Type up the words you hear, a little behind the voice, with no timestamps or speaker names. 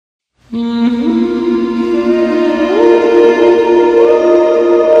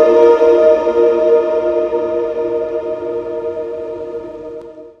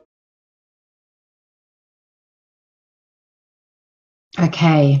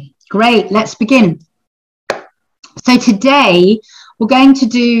Okay, great. Let's begin. So today we're going to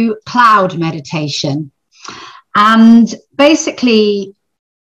do cloud meditation. And basically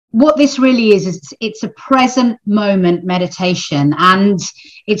what this really is it's a present moment meditation, and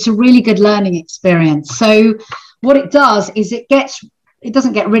it's a really good learning experience. So what it does is it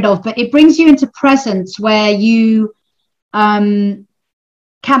doesn't get rid of, but it brings you into presence where you can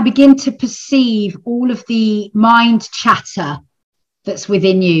begin to perceive all of the mind chatter that's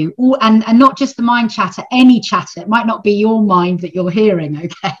within you, and not just the mind chatter, any chatter. It might not be your mind that you're hearing.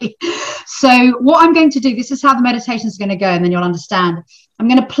 Okay, so what I'm going to do, this is how the meditation is going to go, and then you'll understand. I'm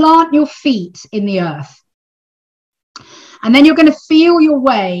going to plant your feet in the earth, and then you're going to feel your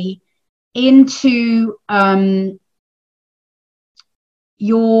way into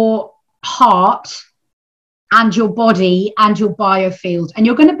your heart and your body and your biofield, and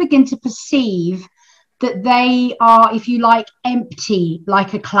you're going to begin to perceive that they are, if you like, empty,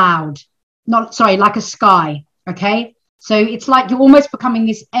 like a cloud, like a sky. Okay, so it's like you're almost becoming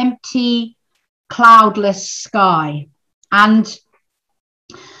this empty, cloudless sky. And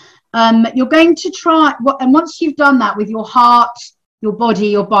you're going to try, and once you've done that with your heart, your body,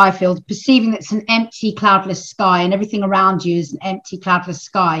 your biofield, perceiving that it's an empty, cloudless sky and everything around you is an empty, cloudless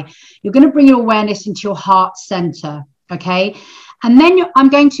sky, you're going to bring your awareness into your heart center. Okay, and then I'm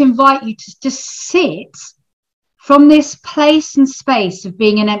going to invite you to just sit from this place and space of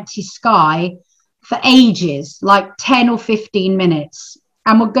being an empty sky for ages, like 10 or 15 minutes.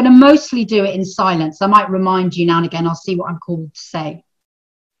 And we're going to mostly do it in silence. I might remind you now and again. I'll see what I'm called to say.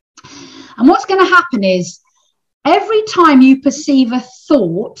 And what's going to happen is every time you perceive a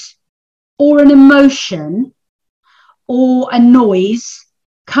thought or an emotion or a noise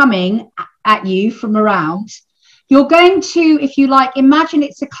coming at you from around, you're going to, if you like, imagine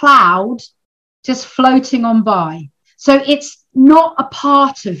it's a cloud just floating on by. So it's not a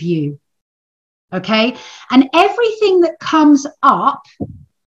part of you. Okay. And everything that comes up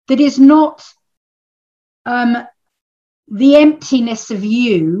that is not the emptiness of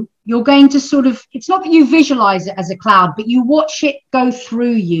you, you're going to sort of, it's not that you visualize it as a cloud, but you watch it go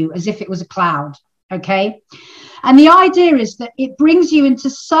through you as if it was a cloud. Okay. And the idea is that it brings you into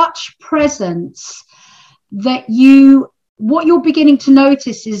such presence that what you're beginning to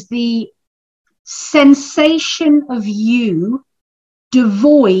notice is the sensation of you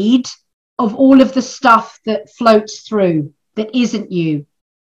devoid of all of the stuff that floats through that isn't you.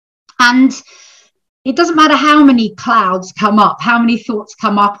 And it doesn't matter how many clouds come up, how many thoughts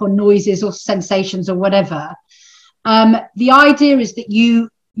come up, or noises or sensations or whatever. The idea is that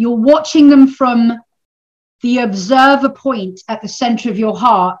you're watching them from the observer point at the center of your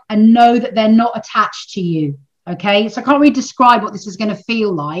heart and know that they're not attached to you. Okay, so I can't really describe what this is going to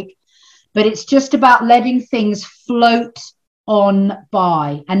feel like, but it's just about letting things float on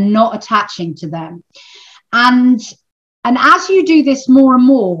by and not attaching to them. And as you do this more and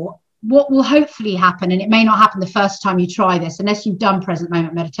more, what will hopefully happen, and it may not happen the first time you try this unless you've done present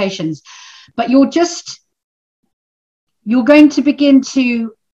moment meditations, but you're going to begin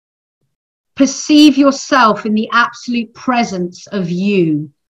to perceive yourself in the absolute presence of you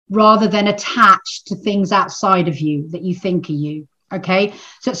rather than attached to things outside of you that you think are you. Okay,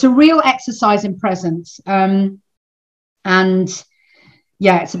 so it's a real exercise in presence. And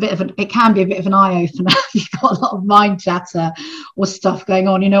yeah, it can be a bit of an eye opener. You've got a lot of mind chatter or stuff going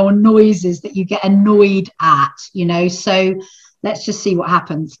on, or noises that you get annoyed at, so let's just see what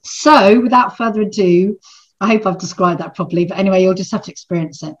happens. So without further ado, I hope I've described that properly, but anyway, you'll just have to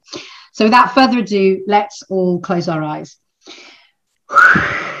experience it. So without further ado, let's all close our eyes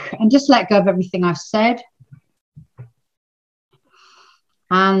and just let go of everything I've said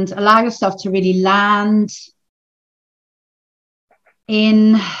and allow yourself to really land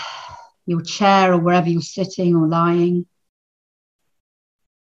in your chair or wherever you're sitting or lying,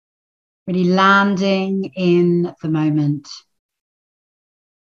 really landing in the moment.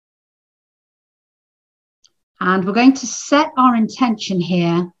 And we're going to set our intention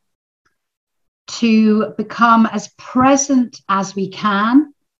here to become as present as we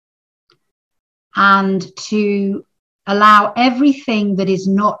can and to allow everything that is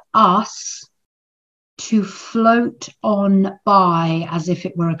not us to float on by as if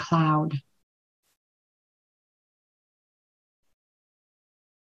it were a cloud.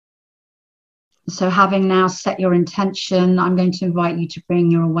 So having now set your intention, I'm going to invite you to bring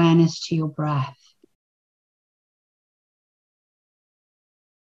your awareness to your breath.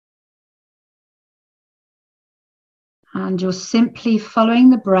 And you're simply following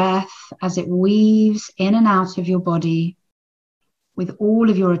the breath as it weaves in and out of your body with all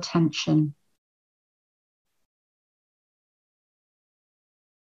of your attention.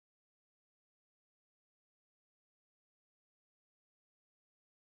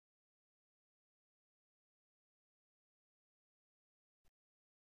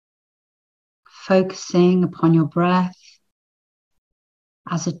 focusing upon your breath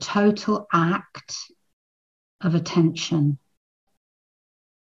as a total act of attention.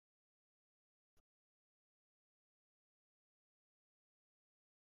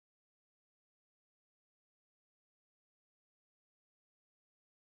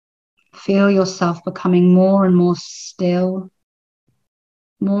 Feel yourself becoming more and more still,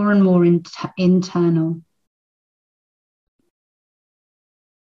 more and more internal.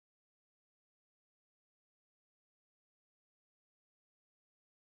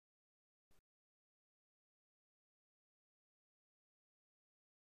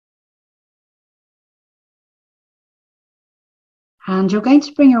 And you're going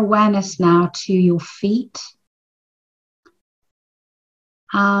to bring your awareness now to your feet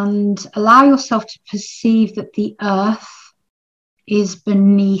and allow yourself to perceive that the earth is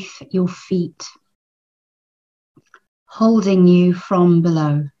beneath your feet, holding you from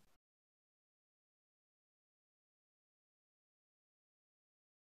below.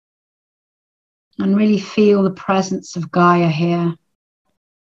 And really feel the presence of Gaia here.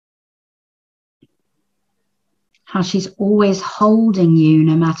 How she's always holding you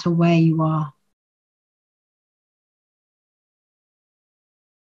no matter where you are.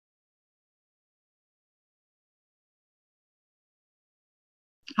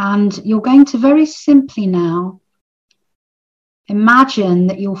 And you're going to very simply now imagine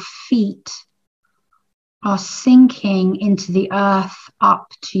that your feet are sinking into the earth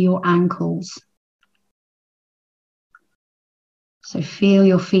up to your ankles. So feel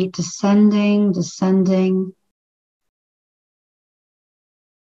your feet descending, descending,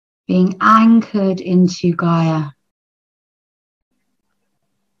 being anchored into Gaia.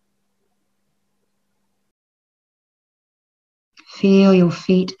 Feel your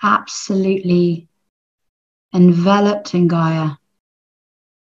feet absolutely enveloped in Gaia,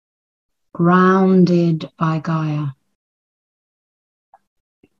 grounded by Gaia.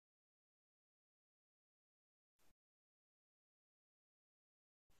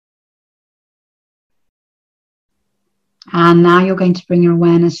 And now you're going to bring your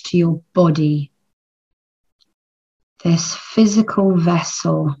awareness to your body, this physical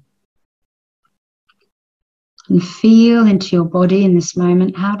vessel. And feel into your body in this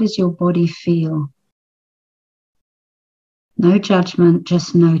moment. How does your body feel? No judgment,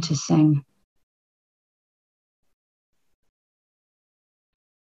 just noticing.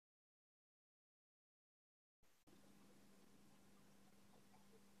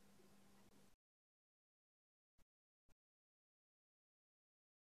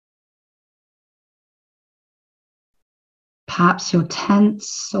 Perhaps you're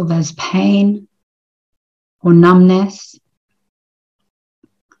tense or there's pain or numbness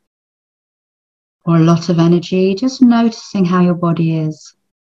or a lot of energy. Just noticing how your body is.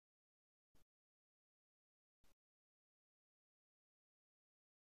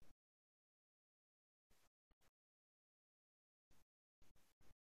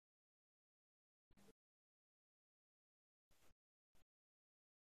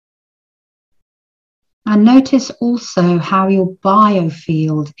 And notice also how your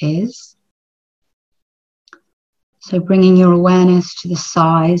biofield is. So bringing your awareness to the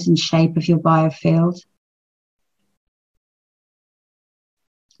size and shape of your biofield.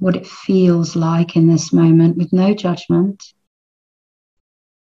 What it feels like in this moment with no judgment.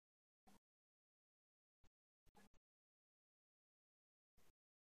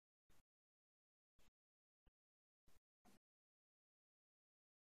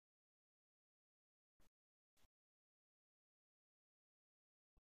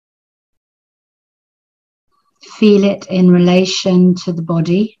 Feel it in relation to the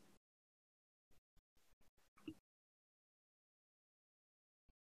body.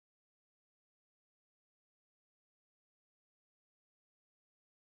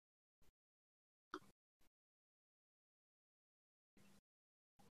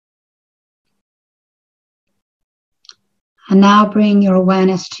 And now bring your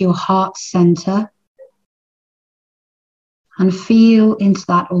awareness to your heart center and feel into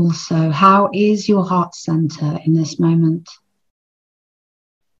that also. How is your heart center in this moment?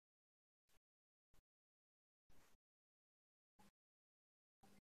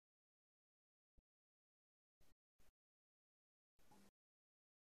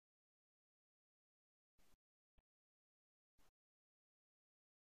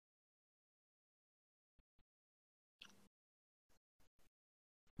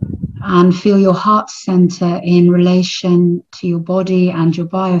 And feel your heart center in relation to your body and your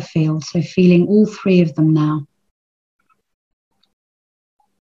biofield. So feeling all three of them now.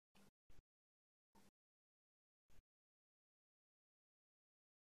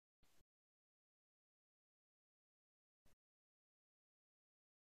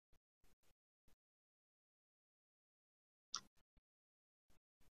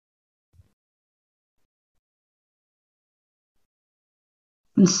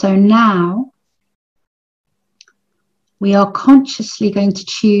 And so now we are consciously going to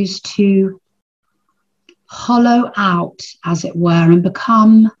choose to hollow out, as it were, and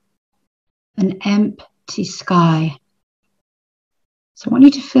become an empty sky. So I want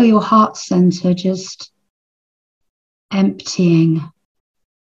you to feel your heart center just emptying.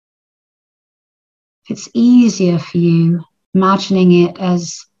 If it's easier for you, imagining it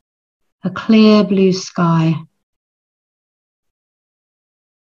as a clear blue sky.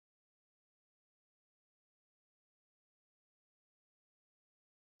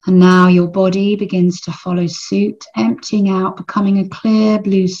 And now your body begins to follow suit, emptying out, becoming a clear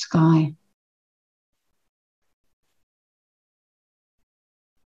blue sky.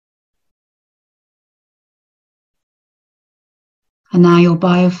 And now your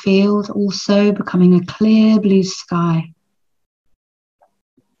biofield also becoming a clear blue sky.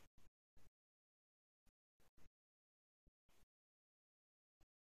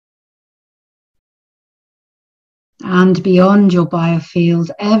 And beyond your biofield,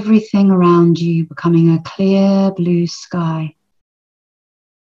 everything around you becoming a clear blue sky.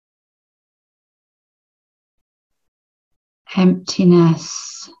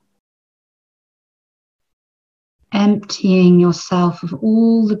 Emptiness. Emptying yourself of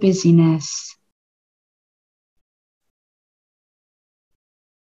all the busyness.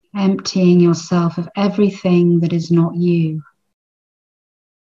 Emptying yourself of everything that is not you.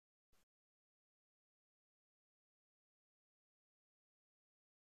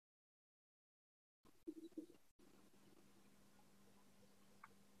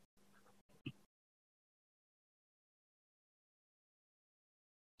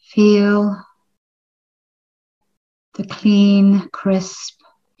 Feel the clean, crisp,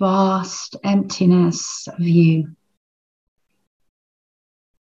 vast emptiness of you.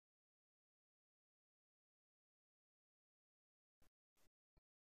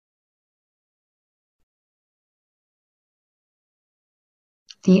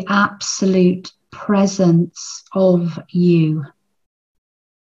 The absolute presence of you.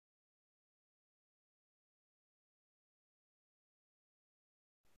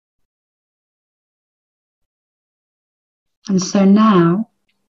 And so now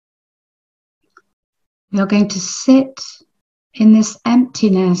we are going to sit in this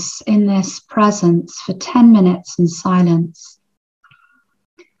emptiness, in this presence for 10 minutes in silence.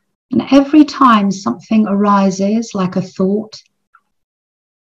 And every time something arises, like a thought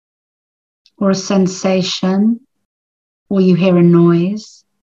or a sensation, or you hear a noise,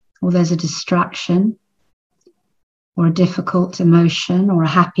 or there's a distraction, or a difficult emotion, or a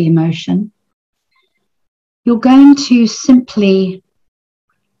happy emotion, you're going to simply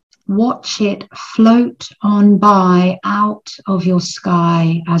watch it float on by out of your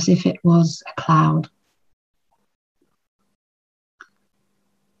sky as if it was a cloud.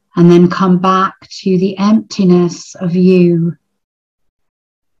 And then come back to the emptiness of you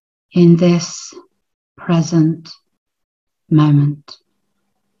in this present moment.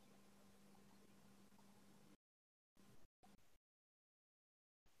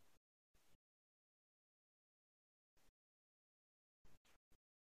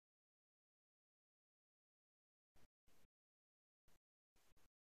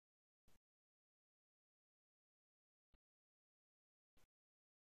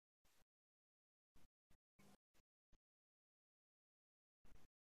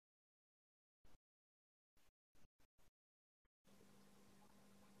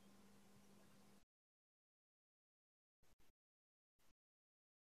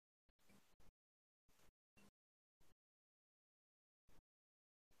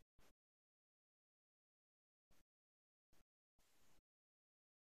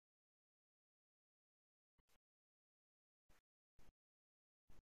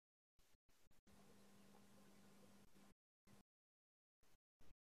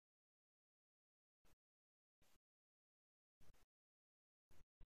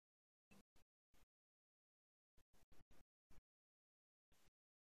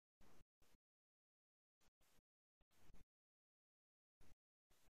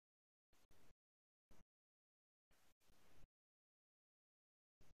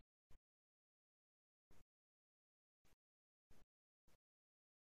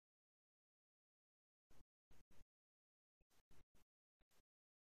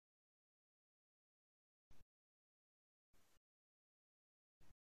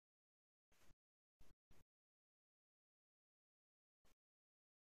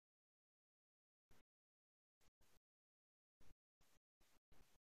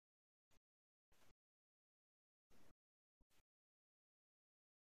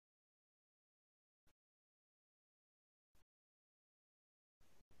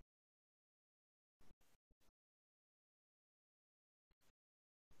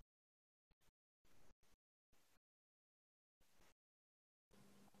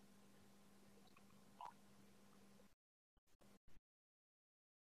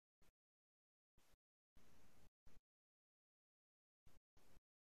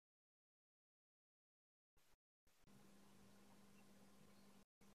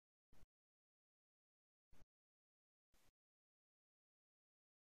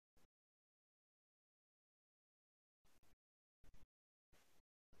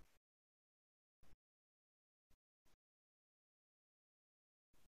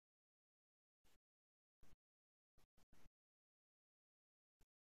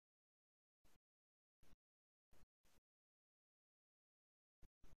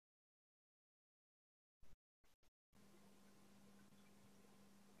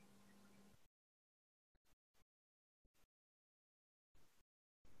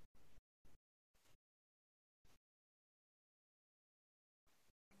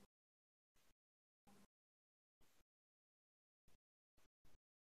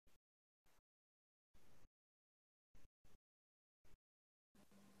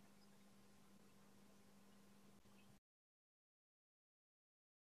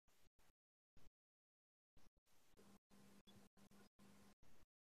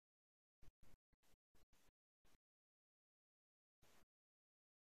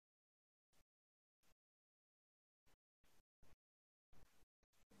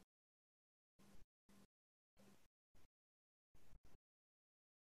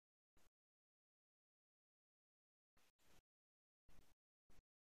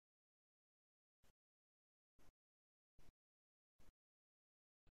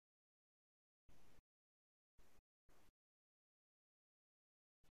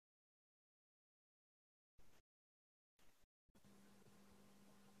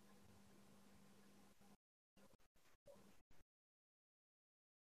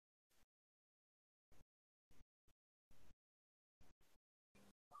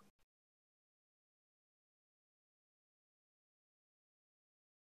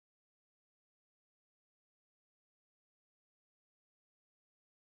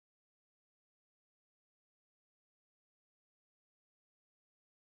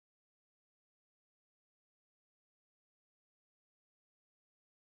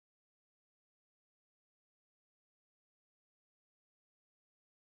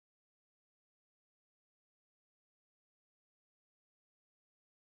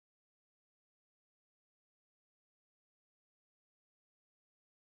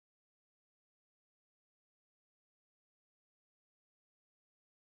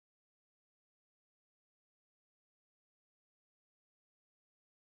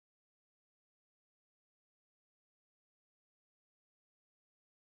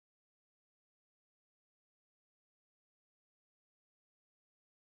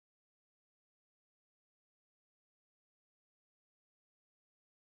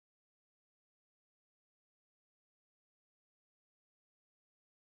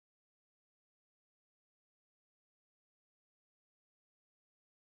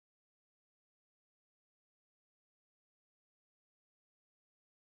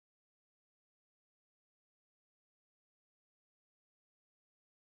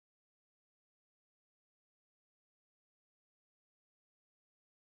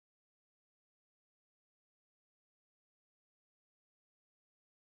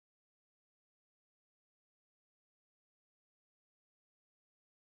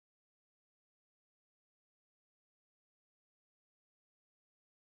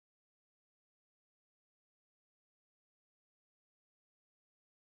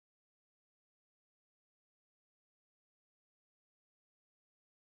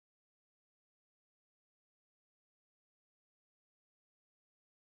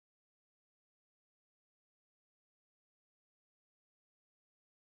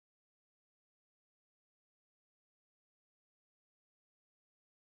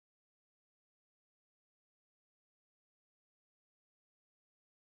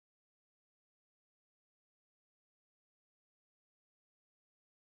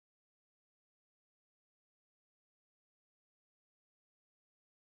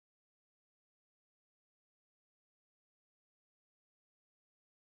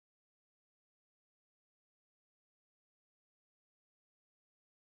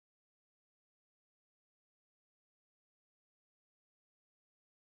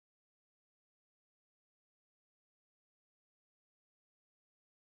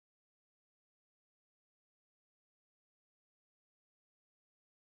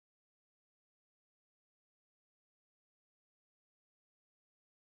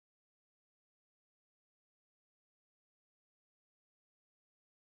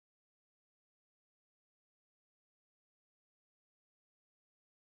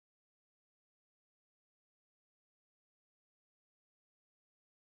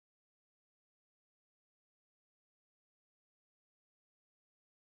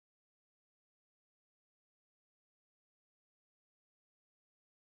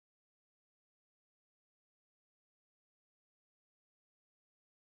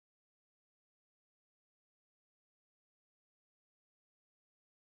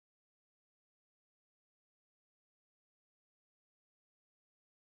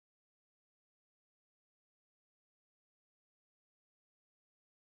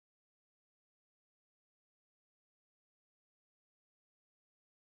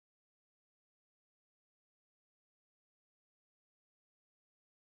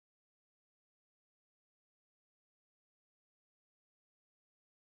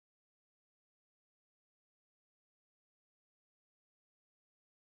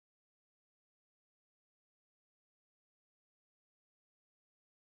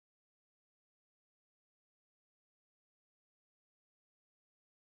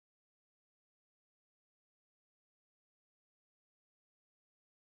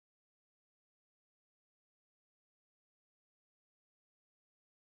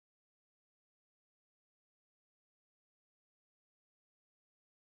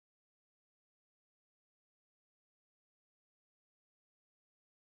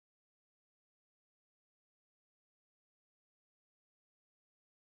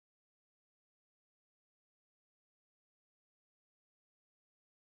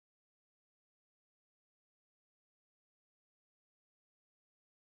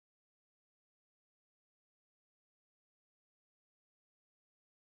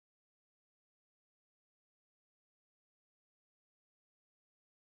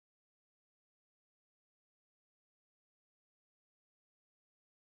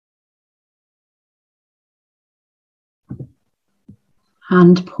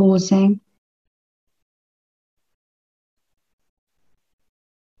 and pausing.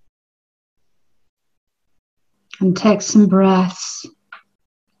 And take some breaths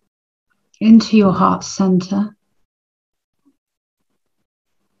into your heart center.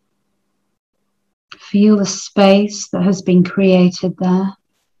 Feel the space that has been created there.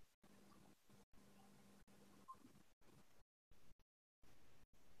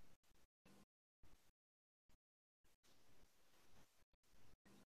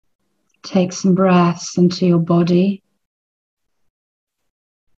 Take some breaths into your body.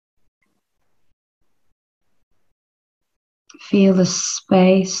 Feel the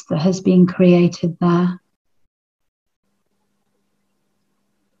space that has been created there.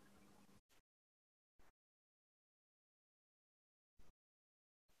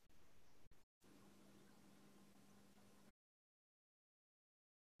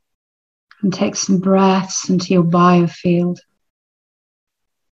 And take some breaths into your biofield.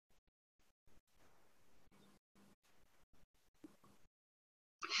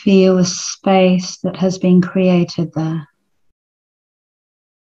 Feel the space that has been created there.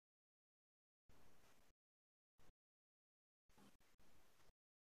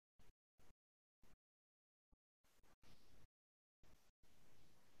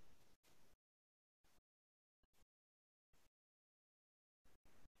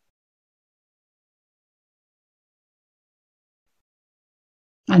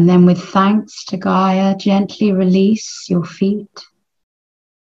 And then with thanks to Gaia, gently release your feet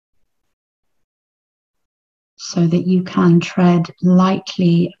so that you can tread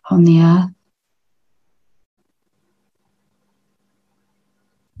lightly upon the earth.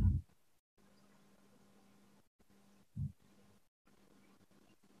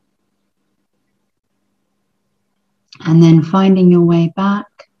 And then finding your way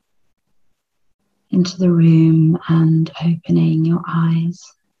back into the room and opening your eyes.